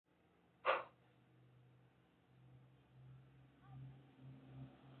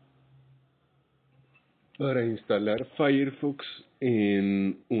Para instalar Firefox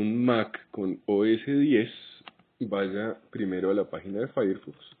en un Mac con OS X, vaya primero a la página de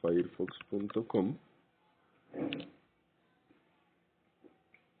Firefox, firefox.com,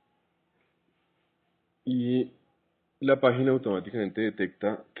 y la página automáticamente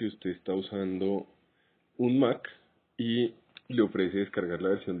detecta que usted está usando un Mac y le ofrece descargar la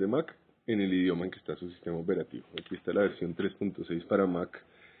versión de Mac en el idioma en que está su sistema operativo. Aquí está la versión 3.6 para Mac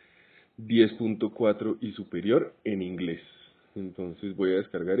 10.4 y superior en inglés. Entonces voy a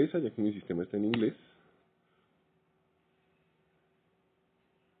descargar esa ya que mi sistema está en inglés.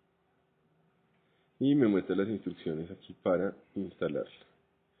 Y me muestra las instrucciones aquí para instalarla.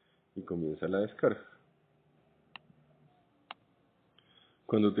 Y comienza la descarga.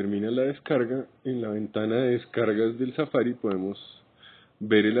 Cuando termina la descarga, en la ventana de descargas del Safari podemos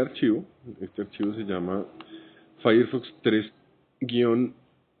ver el archivo. Este archivo se llama Firefox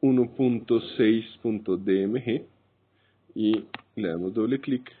 3-1.6.dmg y le damos doble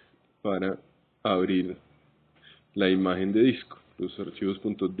clic para abrir la imagen de disco. Los archivos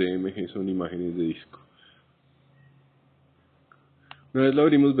 .dmg son imágenes de disco. Una vez la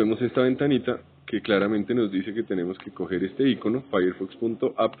abrimos, vemos esta ventanita que claramente nos dice que tenemos que coger este icono,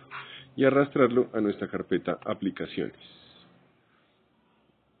 firefox.app, y arrastrarlo a nuestra carpeta aplicaciones.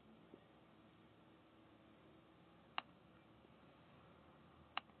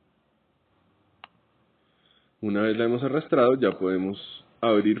 Una vez la hemos arrastrado, ya podemos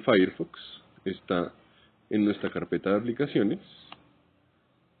abrir Firefox. Está en nuestra carpeta de aplicaciones,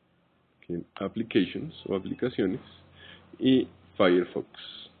 en Applications o aplicaciones, y Firefox.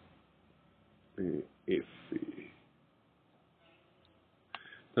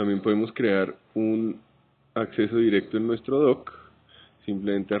 También podemos crear un acceso directo en nuestro dock,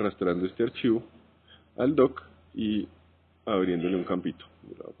 simplemente arrastrando este archivo al dock y abriéndole un campito.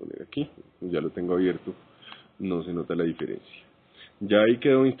 Lo voy a poner aquí, ya lo tengo abierto, no se nota la diferencia. Ya ahí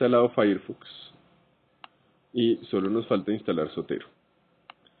quedó instalado Firefox y solo nos falta instalar Zotero.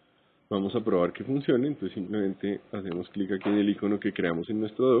 Vamos a probar que funcione, entonces simplemente hacemos clic aquí en el icono que creamos en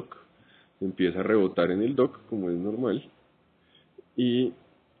nuestro dock, empieza a rebotar en el dock como es normal y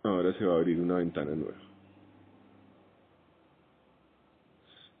ahora se va a abrir una ventana nueva.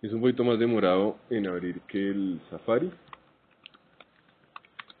 Es un poquito más demorado en abrir que el Safari,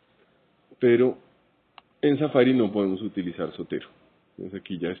 pero en Safari no podemos utilizar Zotero. Entonces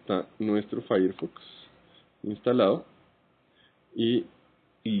aquí ya está nuestro Firefox instalado y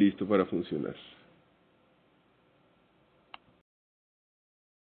listo para funcionar.